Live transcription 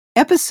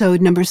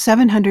Episode number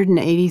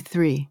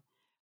 783.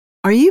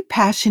 Are you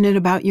passionate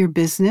about your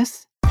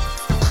business?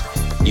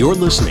 You're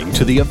listening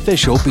to the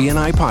official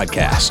BNI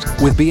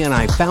podcast with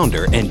BNI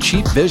founder and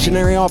Chief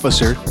Visionary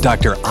Officer,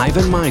 Dr.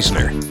 Ivan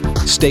Misner.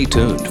 Stay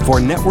tuned for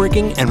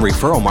networking and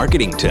referral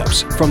marketing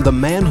tips from the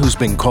man who's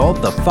been called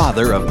the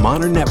father of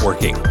modern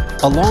networking,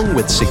 along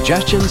with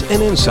suggestions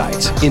and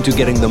insights into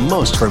getting the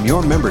most from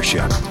your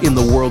membership in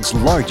the world's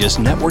largest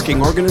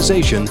networking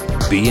organization,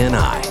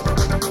 BNI.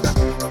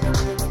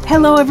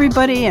 Hello,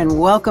 everybody,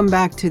 and welcome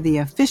back to the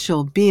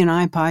official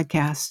BNI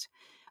podcast.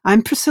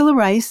 I'm Priscilla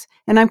Rice,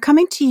 and I'm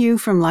coming to you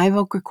from Live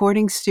Oak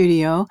Recording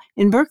Studio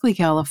in Berkeley,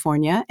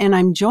 California, and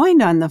I'm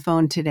joined on the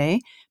phone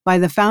today by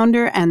the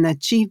founder and the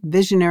Chief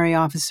Visionary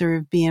Officer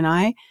of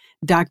BNI,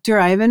 Dr.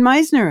 Ivan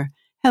Misner.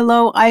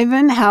 Hello,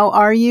 Ivan. How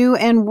are you,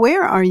 and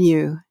where are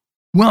you?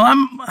 Well,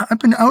 I've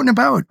been out and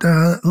about.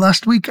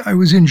 Last week I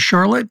was in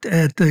Charlotte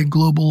at the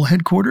global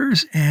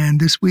headquarters, and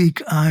this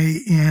week I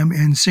am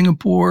in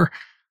Singapore.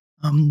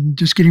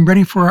 Just getting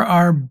ready for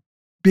our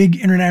big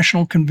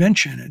international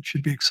convention. It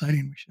should be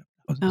exciting.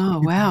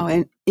 Oh, wow.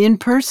 And in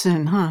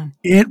person, huh?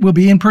 It will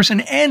be in person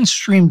and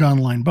streamed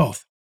online,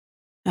 both.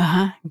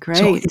 Great.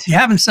 So if you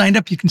haven't signed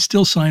up, you can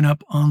still sign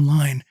up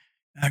online.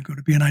 Go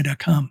to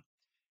bni.com.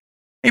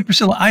 Hey,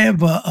 Priscilla, I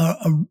have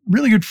a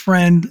really good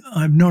friend.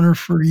 I've known her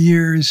for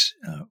years,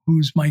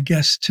 who's my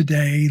guest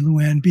today,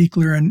 LuAnn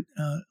Buchler. And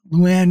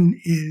LuAnn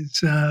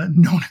is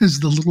known as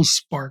the Little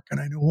Spark,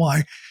 and I know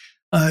why.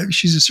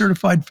 She's a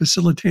certified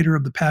facilitator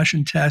of the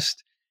Passion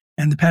Test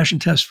and the Passion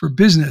Test for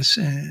Business,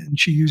 and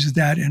she uses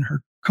that in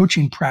her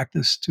coaching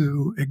practice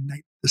to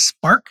ignite the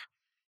spark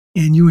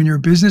in you and your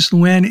business.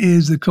 LuAnn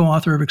is the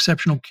co-author of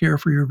Exceptional Care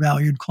for Your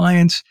Valued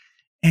Clients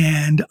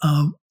and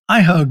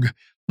I Hug,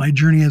 My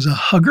Journey as a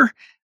Hugger.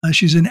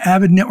 She's an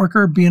avid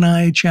networker,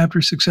 BNI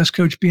chapter success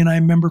coach,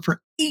 BNI member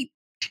for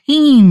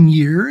 18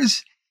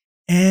 years.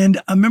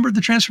 And a member of the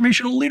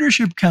Transformational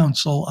Leadership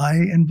Council. I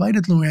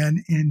invited LuAnn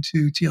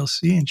into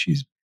TLC, and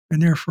she's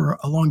been there for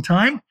a long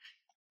time.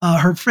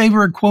 Her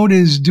favorite quote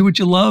is, "Do what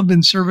you love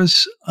in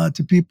service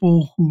to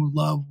people who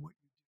love what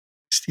you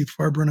do." Steve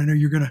Farber, and I know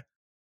you're going to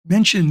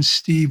mention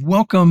Steve.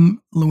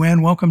 Welcome,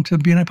 LuAnn. Welcome to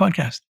BNI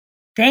Podcast.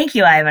 Thank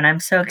you, Ivan.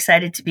 I'm so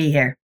excited to be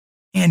here.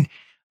 And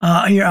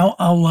here,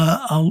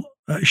 I'll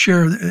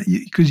share,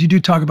 because you do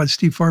talk about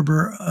Steve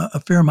Farber a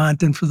fair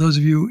amount. And for those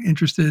of you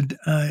interested,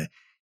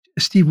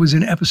 Steve was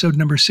in episode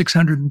number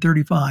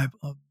 635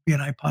 of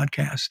BNI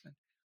Podcast.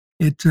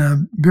 It's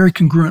very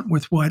congruent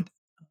with what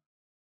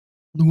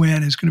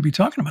LuAnn is going to be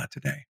talking about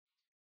today.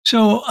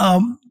 So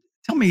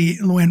tell me,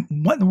 LuAnn,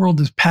 what in the world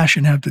does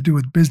passion have to do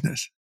with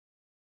business?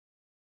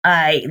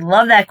 I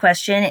love that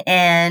question.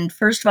 And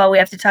first of all, we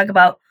have to talk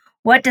about,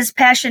 what does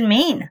passion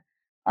mean?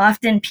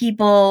 Often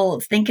people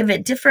think of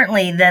it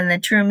differently than the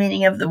true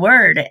meaning of the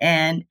word.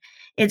 And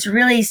it's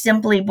really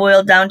simply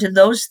boiled down to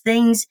those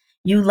things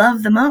you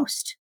love the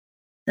most.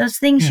 Those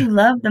things you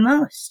love the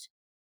most.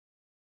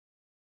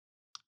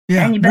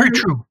 Yeah, very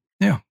true.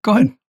 Yeah, go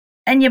ahead.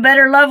 And you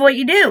better love what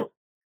you do,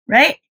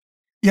 right?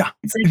 Yeah.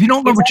 If you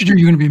don't love what you do,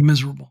 you're going to be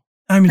miserable.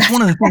 I mean, it's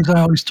one of the things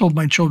I always told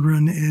my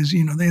children is,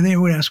 they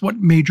would ask, what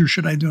major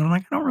should I do? And I'm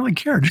like, I don't really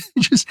care.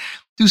 Just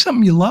do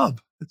something you love.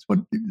 That's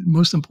what's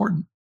most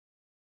important.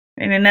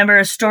 I remember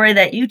a story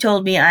that you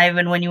told me,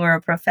 Ivan, when you were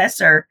a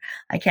professor.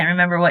 I can't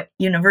remember what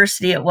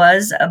university it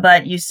was,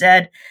 but you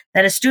said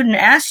that a student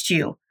asked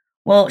you,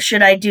 well,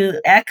 should I do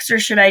X or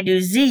should I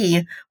do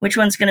Z? Which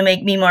one's going to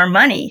make me more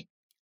money?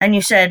 And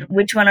you said,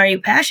 which one are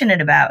you passionate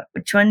about?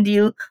 Which one do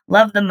you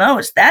love the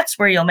most? That's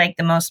where you'll make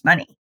the most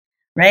money,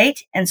 right?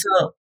 And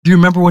so... Do you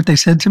remember what they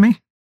said to me?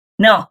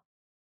 No.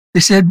 They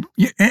said,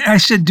 I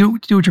said, do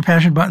what you're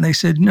passionate about. And they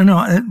said, no,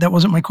 that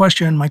wasn't my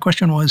question. My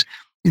question was,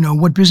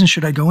 what business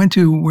should I go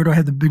into? Where do I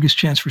have the biggest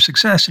chance for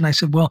success? And I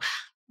said, well,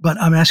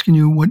 but I'm asking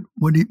you,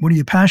 what are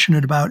you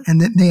passionate about? And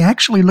then they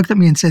actually looked at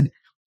me and said,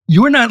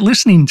 you're not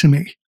listening to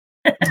me.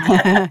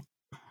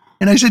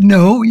 And I said,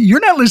 no, you're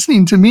not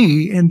listening to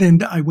me. And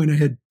then I went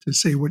ahead to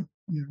say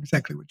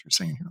exactly what you're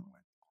saying here.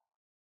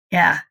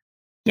 Yeah.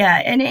 Yeah.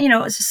 And,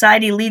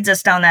 society leads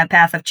us down that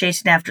path of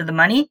chasing after the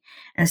money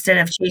instead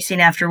of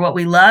chasing after what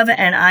we love.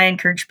 And I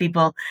encourage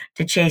people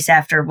to chase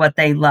after what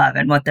they love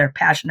and what they're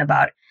passionate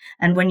about.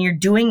 And when you're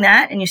doing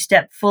that and you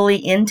step fully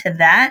into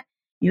that,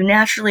 you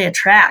naturally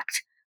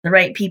attract the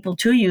right people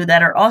to you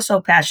that are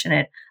also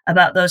passionate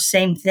about those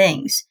same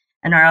things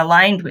and are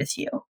aligned with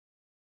you.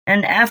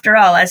 And after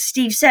all, as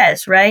Steve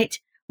says, right,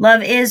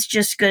 love is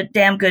just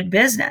damn good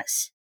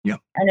business. Yeah.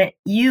 And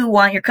you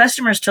want your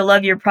customers to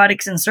love your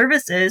products and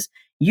services,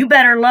 you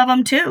better love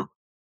them too.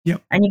 Yeah.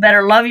 And you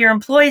better love your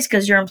employees,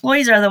 because your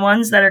employees are the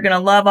ones that are going to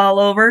love all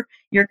over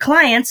your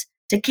clients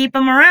to keep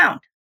them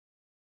around.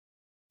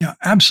 Yeah,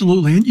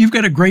 absolutely. And you've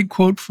got a great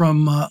quote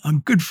from a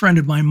good friend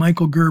of mine,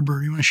 Michael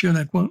Gerber. You want to share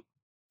that quote?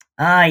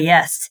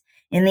 Yes.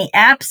 In the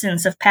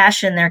absence of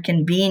passion, there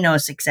can be no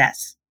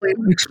success.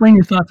 Explain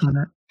your thoughts on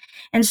that.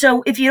 And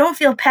so if you don't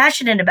feel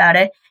passionate about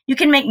it, you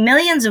can make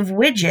millions of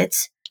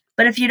widgets,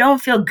 but if you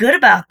don't feel good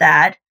about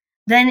that,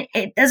 then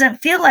it doesn't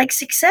feel like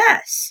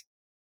success.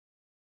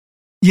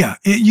 Yeah,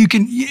 you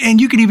can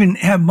even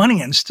have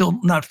money and still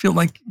not feel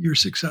like you're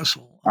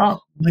successful. Oh,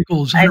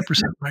 Michael's I've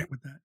 100% right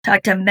with that.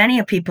 talked to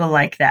many people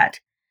like that.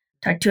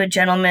 Talked to a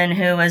gentleman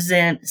who was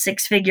a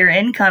six-figure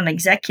income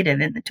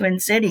executive in the Twin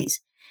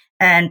Cities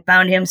and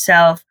found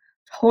himself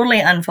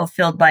totally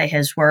unfulfilled by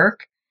his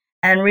work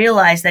and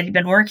realized that he'd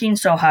been working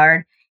so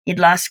hard, he'd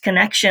lost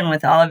connection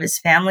with all of his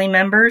family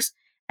members,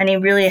 and he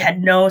really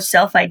had no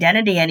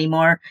self-identity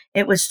anymore.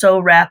 It was so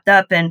wrapped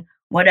up in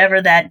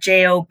whatever that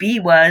job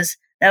was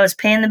that was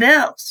paying the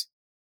bills.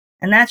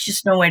 And that's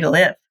just no way to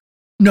live.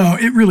 No,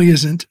 it really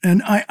isn't.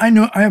 And I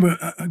know I have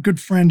a good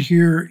friend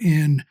here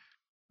in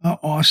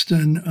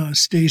Austin,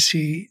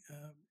 Stacy.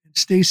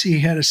 Stacy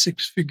had a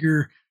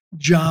six-figure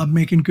job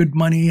making good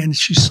money, and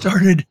she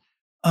started.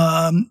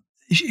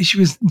 She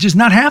was just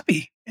not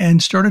happy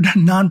and started a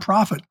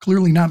nonprofit.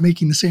 Clearly, not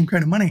making the same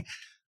kind of money.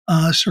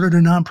 Started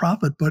a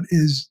nonprofit, but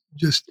is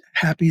just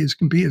happy as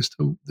can be as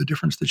to the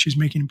difference that she's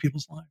making in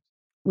people's lives.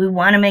 We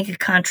want to make a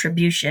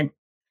contribution.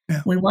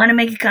 Yeah. We want to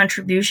make a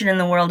contribution in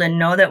the world and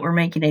know that we're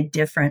making a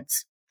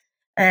difference.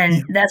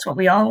 And that's what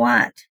we all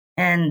want.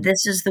 And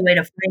this is the way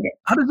to find it.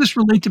 How does this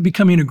relate to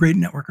becoming a great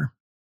networker?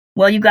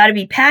 Well, you got to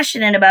be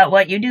passionate about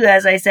what you do.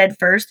 As I said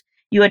first,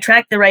 you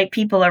attract the right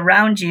people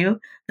around you,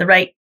 the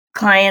right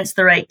clients,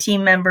 the right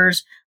team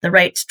members, the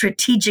right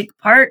strategic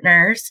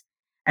partners.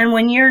 And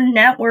when you're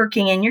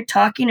networking and you're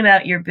talking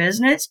about your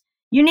business,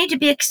 you need to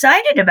be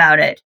excited about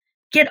it.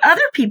 Get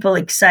other people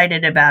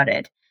excited about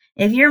it.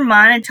 If you're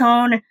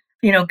monotone,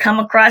 come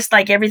across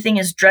like everything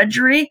is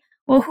drudgery,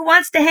 well, who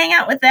wants to hang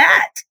out with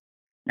that?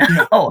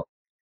 No. Yeah.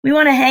 We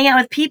want to hang out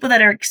with people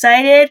that are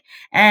excited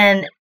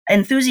and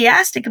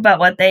enthusiastic about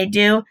what they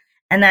do,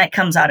 and that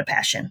comes out of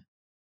passion.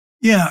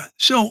 Yeah.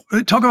 So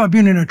talk about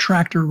being an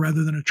attractor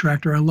rather than a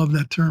tractor. I love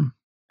that term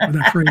or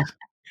that phrase.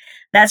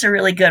 That's a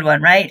really good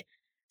one, right?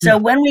 So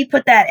when we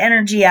put that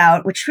energy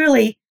out, which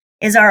really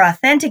is our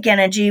authentic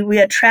energy, we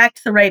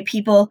attract the right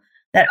people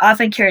that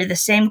often carry the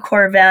same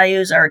core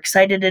values, are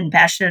excited and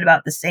passionate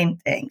about the same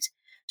things.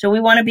 So we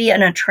want to be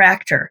an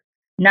attractor,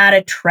 not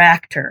a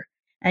tractor.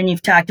 And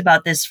you've talked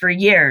about this for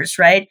years,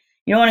 right?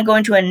 You don't want to go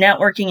into a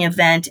networking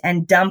event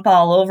and dump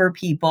all over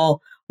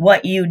people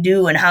what you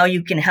do and how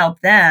you can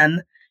help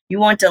them. You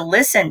want to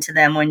listen to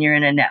them when you're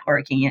in a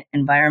networking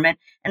environment.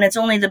 And it's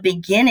only the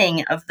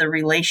beginning of the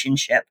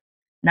relationship,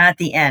 not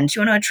the end.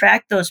 You want to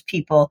attract those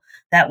people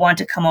that want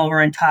to come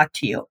over and talk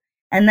to you.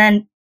 And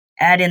then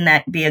add in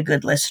that, be a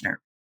good listener.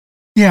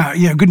 Yeah.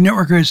 A good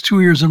networker has two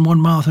ears and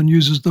one mouth and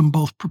uses them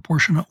both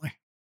proportionately.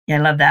 Yeah, I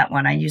love that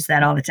one. I use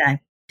that all the time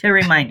to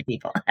remind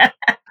people.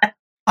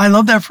 I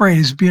love that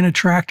phrase, be an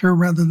attractor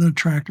rather than a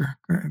tractor.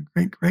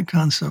 Great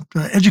concept.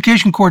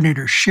 Education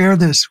coordinator, share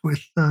this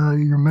with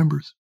your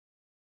members.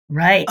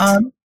 Right.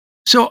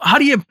 So how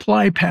do you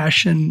apply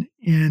passion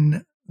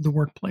in the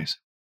workplace?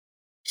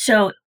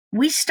 So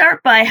we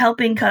start by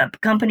helping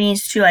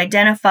companies to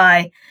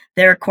identify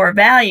their core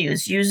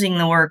values using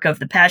the work of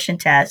the passion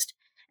test.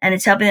 And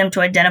it's helping them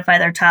to identify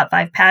their top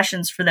 5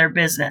 passions for their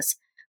business.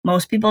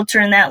 Most people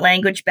turn that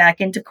language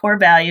back into core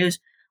values.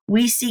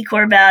 We see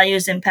core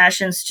values and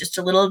passions just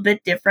a little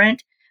bit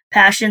different.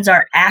 Passions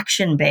are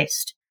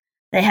action-based.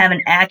 They have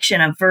an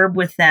action, a verb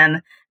with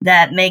them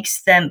that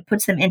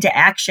puts them into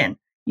action.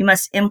 You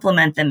must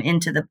implement them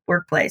into the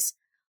workplace.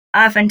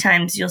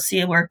 Oftentimes, you'll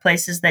see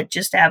workplaces that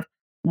just have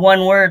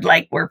one word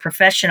like we're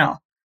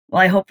professional.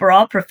 Well, I hope we're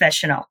all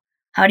professional.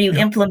 How do you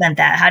implement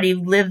that? How do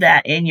you live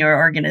that in your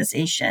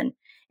organization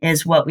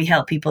is what we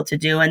help people to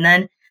do. And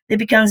then it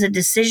becomes a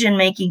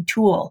decision-making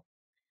tool.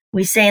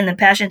 We say in the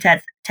passion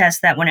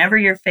test that whenever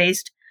you're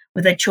faced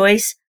with a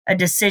choice, a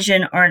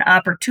decision, or an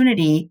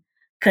opportunity,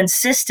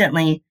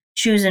 consistently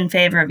choose in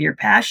favor of your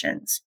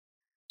passions.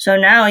 So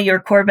now your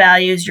core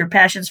values, your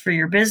passions for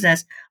your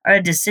business are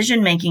a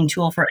decision-making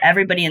tool for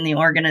everybody in the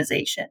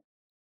organization.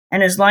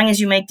 And as long as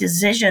you make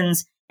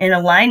decisions in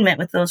alignment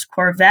with those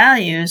core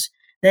values,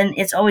 then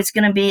it's always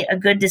going to be a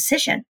good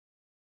decision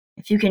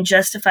if you can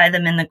justify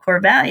them in the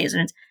core values.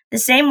 And it's the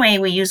same way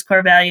we use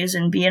core values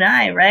in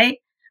B&I, right?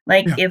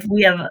 Like if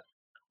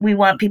we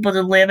want people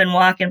to live and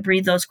walk and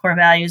breathe those core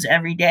values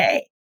every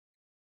day.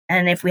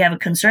 And if we have a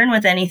concern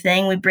with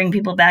anything, we bring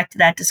people back to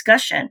that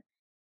discussion.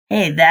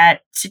 Hey,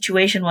 that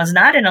situation was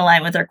not in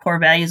alignment with our core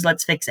values.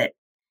 Let's fix it.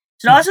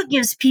 So it also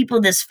gives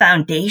people this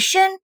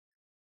foundation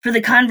for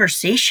the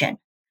conversation.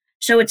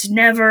 So it's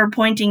never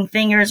pointing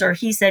fingers or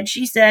he said,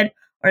 she said,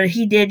 or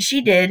he did,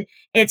 she did.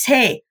 It's,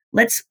 hey,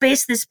 let's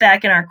base this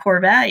back in our core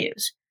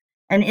values.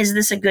 And is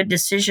this a good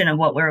decision of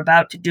what we're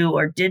about to do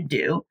or did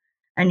do?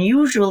 And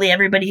usually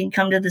everybody can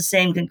come to the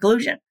same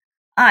conclusion.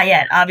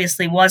 Yeah, it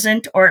obviously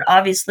wasn't, or it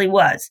obviously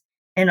was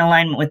in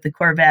alignment with the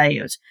core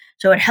values.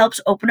 So it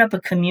helps open up a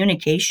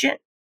communication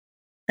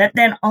that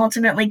then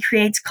ultimately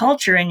creates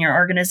culture in your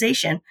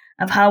organization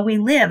of how we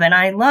live. And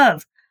I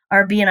love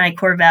our B&I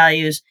core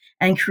values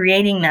and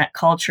creating that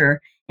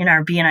culture in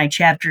our B&I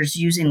chapters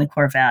using the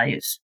core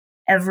values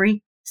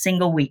every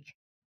single week.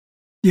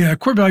 Yeah,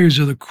 core values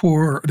are the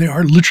core. They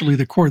are literally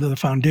the core, they're the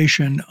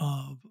foundation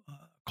of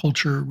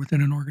culture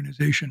within an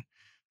organization.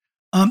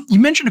 You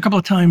mentioned a couple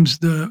of times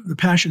the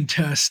passion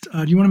test.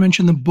 Do you want to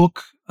mention the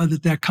book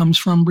that comes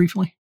from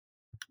briefly?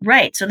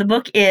 Right. So the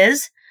book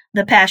is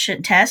The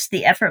Passion Test,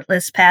 The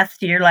Effortless Path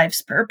to Your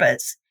Life's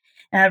Purpose,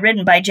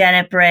 written by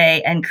Janet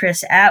Bray and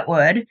Chris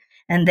Atwood,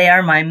 and they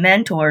are my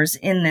mentors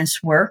in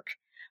this work.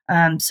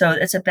 So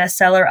it's a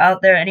bestseller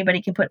out there.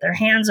 Anybody can put their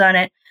hands on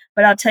it.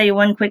 But I'll tell you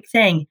one quick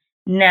thing.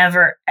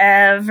 Never,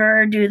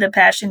 ever do the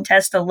passion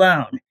test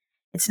alone.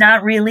 It's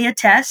not really a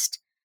test.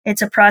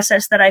 It's a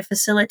process that I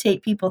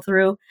facilitate people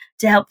through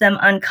to help them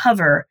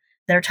uncover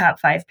their top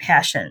 5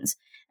 passions.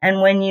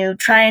 And when you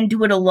try and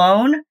do it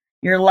alone,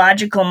 your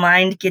logical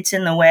mind gets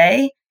in the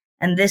way.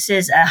 And this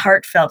is a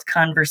heartfelt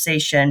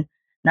conversation,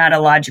 not a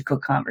logical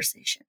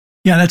conversation.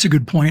 Yeah, that's a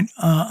good point.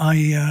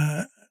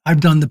 I've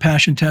done the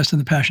passion test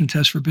and the passion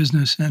test for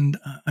business, and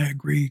I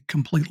agree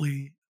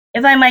completely.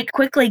 If I might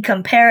quickly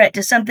compare it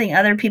to something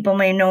other people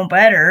may know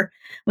better,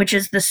 which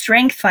is the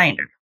Strength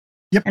Finder.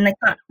 Yep. And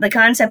the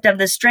concept of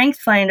the Strength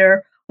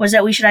Finder was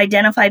that we should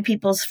identify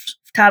people's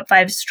top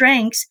 5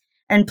 strengths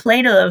and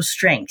play to those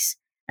strengths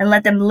and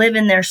let them live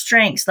in their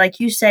strengths. Like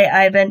you say,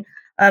 Ivan,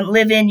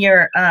 live in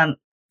your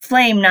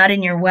flame, not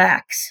in your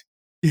wax.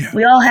 Yeah.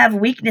 We all have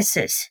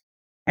weaknesses,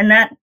 and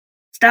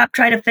stop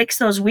trying to fix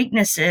those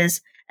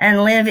weaknesses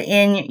and live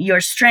in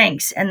your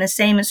strengths. And the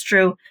same is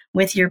true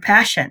with your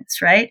passions,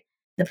 right?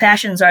 The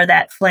passions are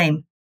that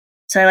flame.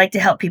 So I like to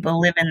help people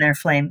live in their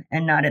flame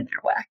and not in their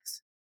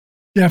wax.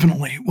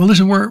 Definitely. Well,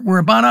 listen, we're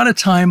about out of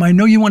time. I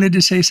know you wanted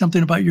to say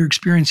something about your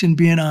experience in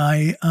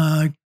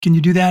BNI. Can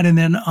you do that? And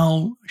then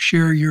I'll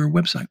share your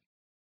website.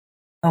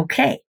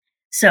 Okay.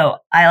 So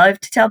I love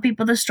to tell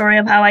people the story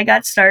of how I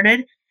got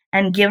started.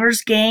 And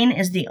giver's gain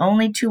is the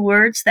only 2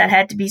 words that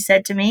had to be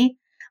said to me.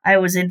 I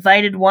was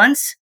invited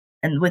once,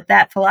 and with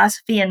that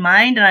philosophy in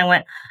mind, and I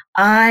went,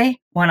 I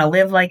want to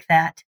live like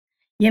that.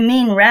 You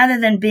mean rather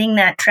than being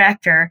that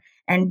tractor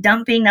and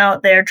dumping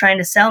out there trying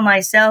to sell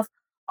myself,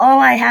 all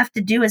I have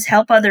to do is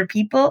help other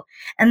people,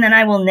 and then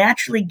I will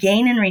naturally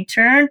gain in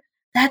return?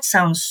 That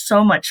sounds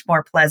so much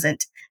more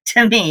pleasant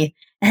to me.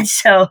 And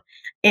so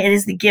it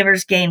is the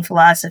giver's gain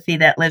philosophy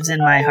that lives in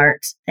my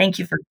heart. Thank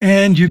you for.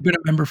 And you've been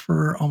a member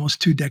for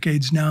almost 2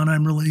 decades now, and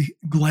I'm really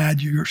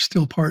glad you're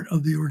still part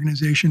of the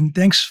organization.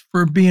 Thanks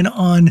for being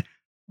on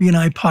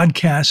BNI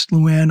Podcast,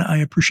 LuAnn. I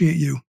appreciate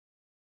you.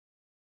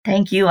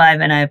 Thank you,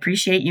 Ivan. I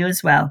appreciate you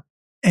as well.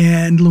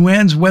 And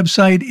LuAnn's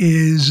website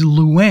is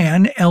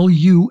LuAnn,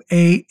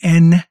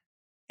 LuAnnB.com.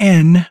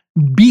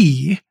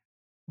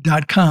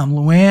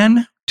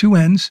 LuAnn, 2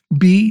 N's,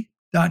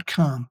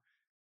 B.com.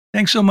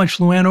 Thanks so much,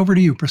 LuAnn. Over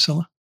to you,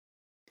 Priscilla.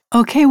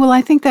 Okay, well,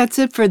 I think that's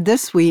it for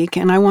this week,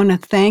 and I want to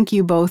thank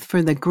you both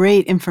for the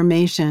great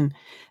information.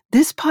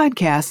 This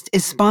podcast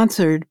is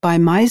sponsored by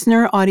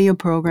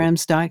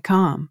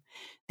MisnerAudioprograms.com.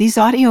 These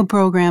audio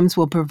programs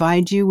will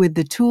provide you with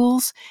the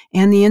tools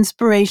and the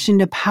inspiration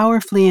to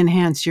powerfully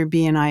enhance your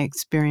BNI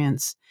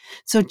experience.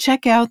 So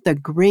check out the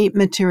great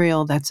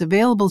material that's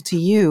available to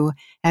you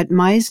at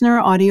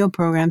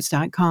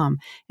MisnerAudioprograms.com,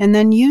 and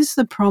then use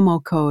the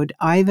promo code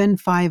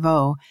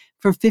IVAN50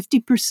 for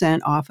 50%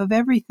 off of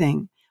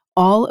everything.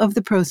 All of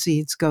the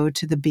proceeds go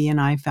to the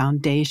BNI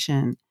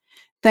Foundation.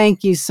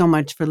 Thank you so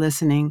much for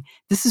listening.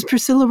 This is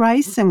Priscilla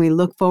Rice, and we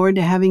look forward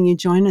to having you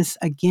join us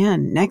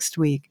again next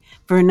week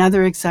for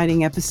another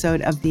exciting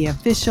episode of the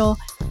official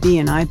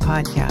BNI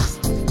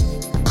Podcast.